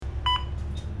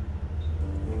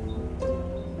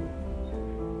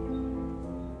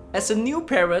As a new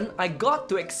parent, I got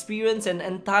to experience an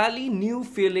entirely new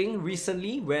feeling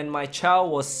recently when my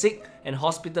child was sick and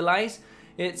hospitalized.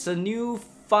 It's a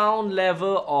newfound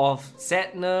level of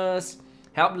sadness,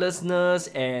 helplessness,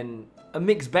 and a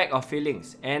mixed bag of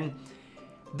feelings. And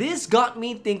this got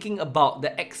me thinking about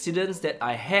the accidents that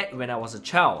I had when I was a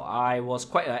child. I was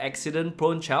quite an accident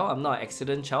prone child. I'm not an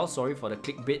accident child, sorry for the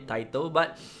clickbait title,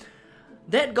 but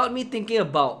that got me thinking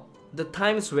about the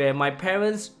times where my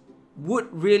parents would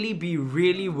really be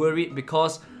really worried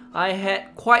because I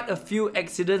had quite a few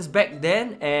accidents back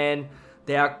then, and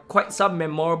there are quite some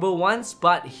memorable ones,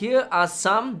 but here are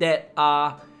some that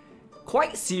are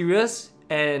quite serious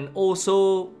and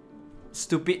also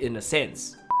stupid in a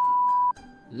sense.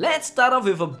 Let's start off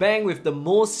with a bang with the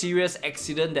most serious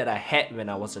accident that I had when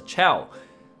I was a child.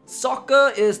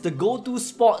 Soccer is the go-to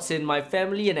sports in my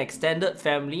family and extended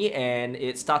family, and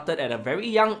it started at a very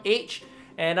young age.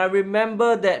 And I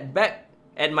remember that back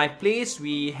at my place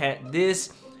we had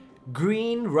this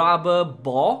green rubber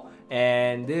ball,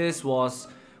 and this was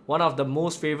one of the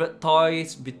most favorite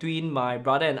toys between my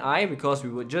brother and I because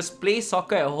we would just play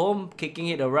soccer at home, kicking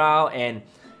it around. And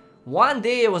one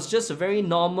day it was just a very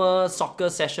normal soccer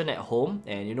session at home,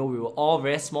 and you know, we were all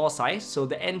very small size, so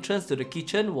the entrance to the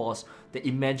kitchen was the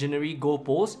imaginary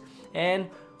goalpost, and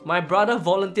my brother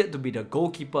volunteered to be the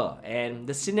goalkeeper. And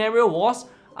the scenario was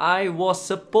I was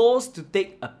supposed to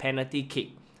take a penalty kick,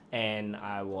 and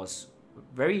I was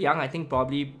very young, I think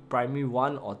probably primary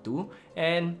 1 or 2,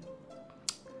 and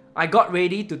I got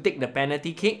ready to take the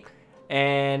penalty kick.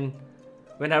 And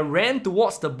when I ran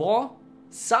towards the ball,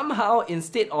 somehow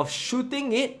instead of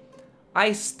shooting it,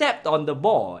 I stepped on the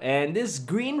ball, and this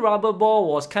green rubber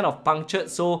ball was kind of punctured,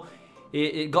 so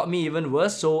it got me even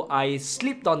worse. So I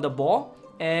slipped on the ball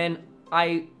and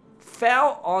I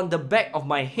fell on the back of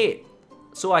my head.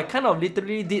 So I kind of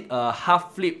literally did a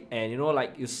half flip, and you know,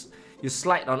 like you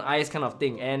slide on ice kind of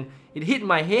thing, and it hit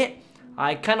my head.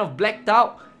 I kind of blacked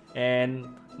out, and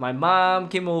my mom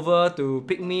came over to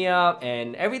pick me up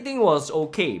and everything was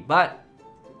okay. But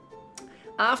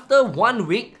after 1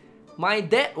 week, my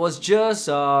dad was just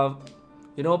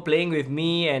you know, playing with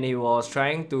me, and he was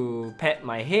trying to pat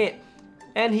my head,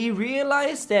 and he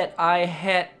realized that I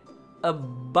had a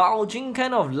bulging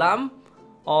kind of lump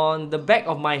on the back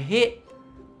of my head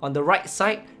on the right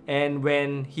side. And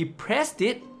when he pressed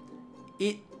it,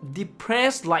 it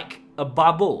depressed like a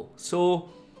bubble. So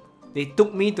they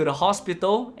took me to the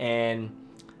hospital and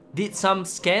did some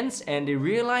scans, and they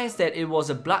realized that it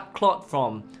was a blood clot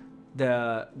from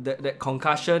the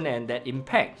concussion and that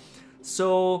impact.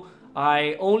 So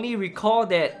I only recall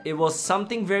that it was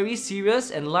something very serious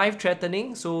and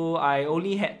life-threatening, so I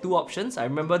only had 2 options. I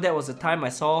remember that was the time I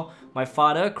saw my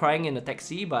father crying in the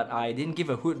taxi, but I didn't give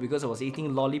a hoot because I was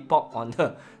eating lollipop on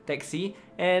the taxi.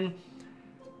 And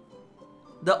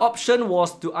the option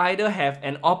was to either have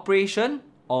an operation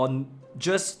or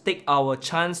just take our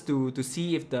chance to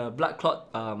see if the blood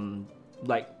clot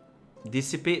like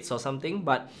dissipates or something.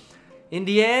 But in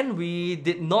the end, we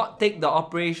did not take the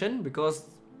operation because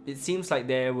it seems like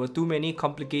there were too many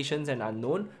complications and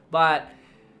unknown. But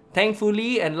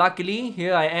thankfully and luckily,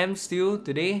 here I am still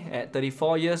today at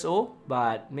 34 years old.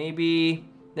 But maybe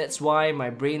that's why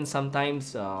my brain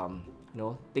sometimes you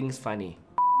know, thinks funny.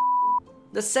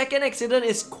 The second accident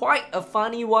is quite a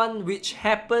funny one, which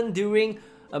happened during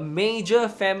a major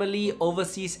family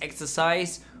overseas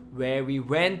exercise where we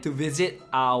went to visit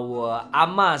our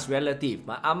Ama's relative.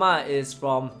 My Ama is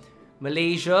from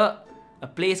Malaysia, a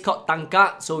place called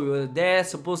Tangkak, so we were there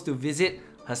supposed to visit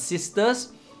her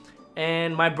sisters.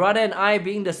 And my brother and I,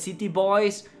 being the city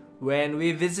boys, when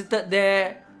we visited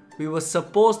there, we were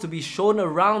supposed to be shown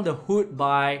around the hood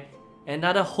by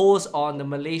another host on the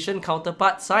Malaysian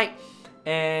counterpart side,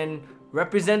 and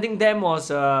representing them was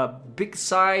a big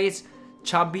size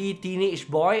chubby teenage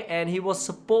boy, and he was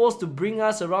supposed to bring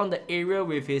us around the area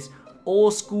with his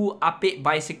old school update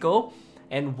bicycle.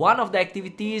 And one of the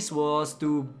activities was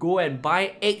to go and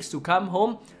buy eggs to come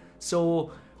home.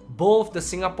 So both the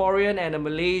Singaporean and the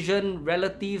Malaysian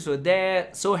relatives were there,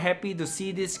 so happy to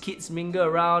see these kids mingle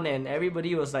around, and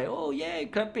everybody was like, oh yeah,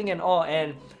 clapping and all.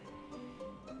 And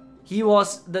he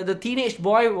was, the teenage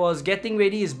boy was getting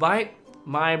ready his bike.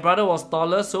 My brother was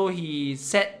taller, so he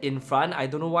sat in front. I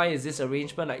don't know why is this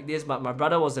arrangement like this, but my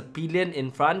brother was a pillion in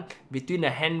front between the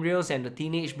handrails and the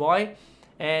teenage boy.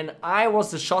 And I was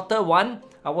the shorter one.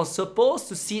 I was supposed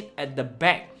to sit at the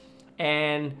back,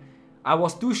 and I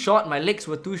was too short, my legs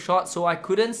were too short, so I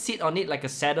couldn't sit on it like a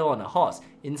saddle on a horse.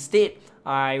 Instead,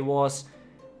 I was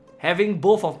having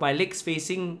both of my legs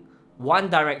facing one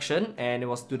direction, and it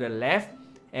was to the left.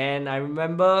 And I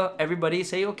remember everybody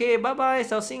saying, okay, bye-bye,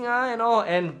 Xiao Xing and all.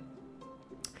 And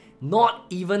not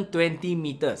even 20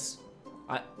 meters.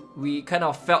 We kind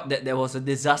of felt that there was a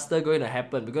disaster going to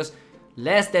happen, because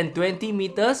less than 20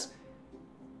 meters,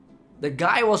 the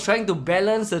guy was trying to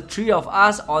balance the three of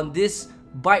us on this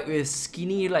bike with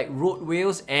skinny like road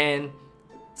wheels, and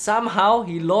somehow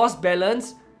he lost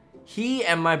balance. He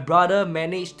and my brother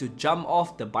managed to jump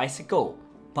off the bicycle,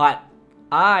 but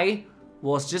I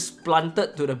was just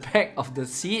planted to the back of the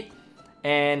seat,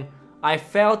 and I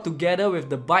fell together with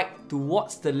the bike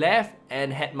towards the left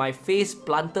and had my face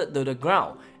planted to the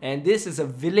ground. And this is a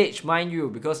village, mind you,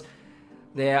 because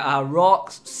there are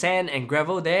rocks, sand and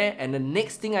gravel there. And the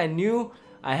next thing I knew,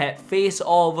 I had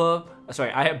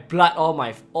I had blood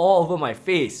all over my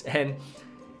face. And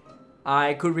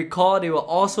I could recall they were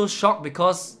also shocked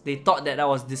because they thought that I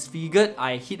was disfigured.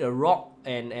 I hit a rock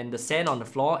and the sand on the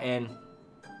floor, and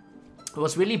it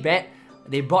was really bad.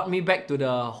 They brought me back to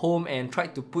the home and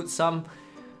tried to put some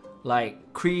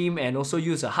like cream and also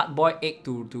use a hard-boiled egg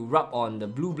to rub on the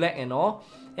blue black and all.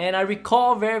 And I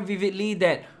recall very vividly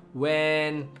that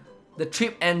when the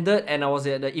trip ended and I was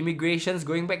at the immigrations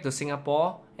going back to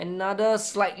Singapore, another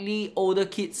slightly older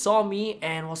kid saw me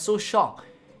and was so shocked.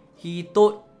 He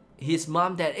told his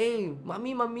mom that, hey,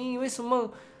 mommy, 为什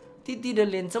么弟弟的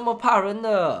脸这么怕人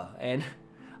的? And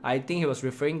I think he was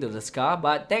referring to the scar,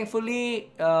 but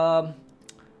thankfully, I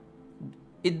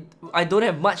don't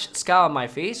have much scar on my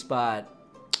face, but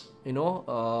you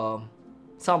know,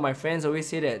 some of my friends always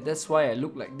say that that's why I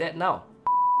look like that now.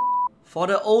 For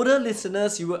the older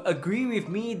listeners, you will agree with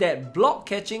me that block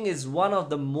catching is one of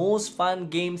the most fun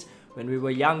games when we were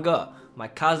younger. My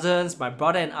cousins, my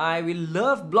brother and I, we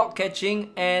loved block catching,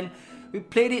 and we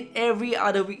played it every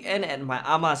other weekend at my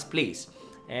Ama's place.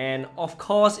 And of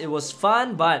course it was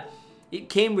fun, but it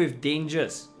came with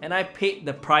dangers, and I paid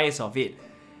the price of it.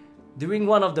 During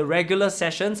one of the regular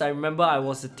sessions, I remember I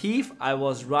was a thief. I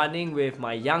was running with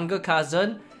my younger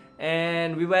cousin,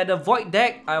 and we were at the void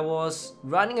deck. I was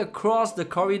running across the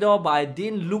corridor, but I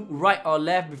didn't look right or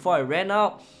left before I ran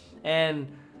out.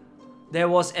 And there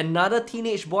was another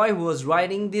teenage boy who was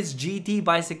riding this GT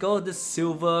bicycle, this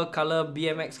silver color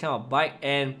BMX kind of bike,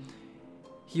 and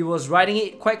he was riding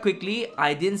it quite quickly.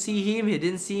 I didn't see him, he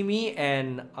didn't see me,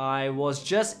 and I was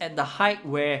just at the height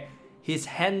where his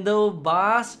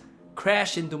handlebars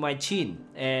crashed into my chin,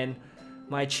 and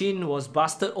my chin was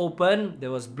busted open.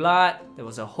 There was blood, there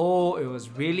was a hole, it was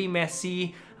really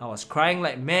messy. I was crying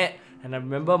like mad, and I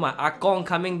remember my akong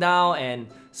coming down and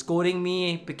scolding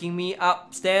me, picking me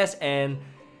upstairs, and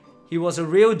he was a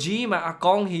real G. My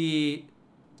akong, he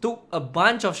took a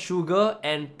bunch of sugar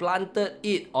and planted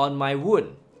it on my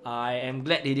wound. I am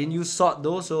glad he didn't use salt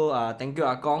though, so thank you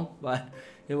akong, but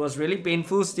it was really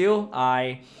painful still.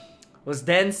 I was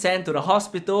then sent to the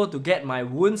hospital to get my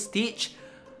wound stitched.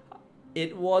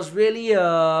 It was really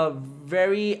a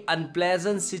very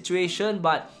unpleasant situation,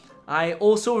 but I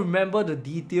also remember the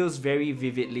details very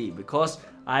vividly, because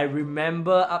I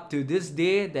remember up to this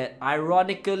day that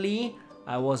ironically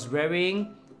I was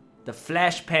wearing the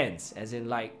Flash pants, as in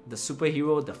like the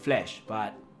superhero The Flash,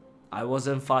 but I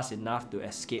wasn't fast enough to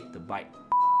escape the bike.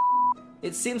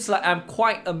 It seems like I'm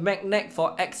quite a magnet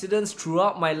for accidents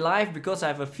throughout my life, because I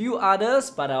have a few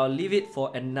others, but I'll leave it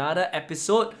for another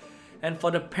episode. And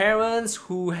for the parents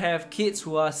who have kids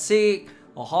who are sick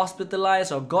or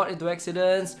hospitalized or got into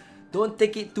accidents, don't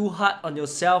take it too hard on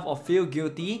yourself or feel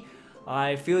guilty.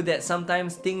 I feel that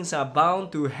sometimes things are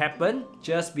bound to happen.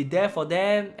 Just be there for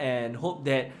them and hope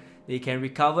that they can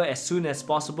recover as soon as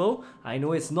possible. I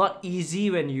know it's not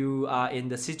easy when you are in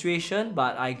the situation,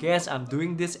 but I guess I'm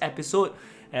doing this episode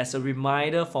as a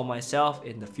reminder for myself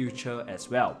in the future as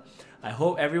well. I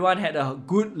hope everyone had a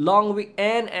good long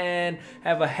weekend and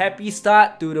have a happy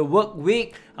start to the work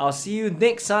week. I'll see you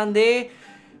next Sunday.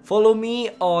 Follow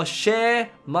me or share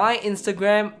my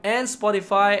Instagram and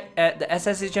Spotify at the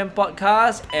SSHM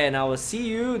Podcast, and I will see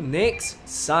you next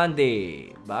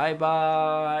Sunday. Bye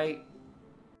bye.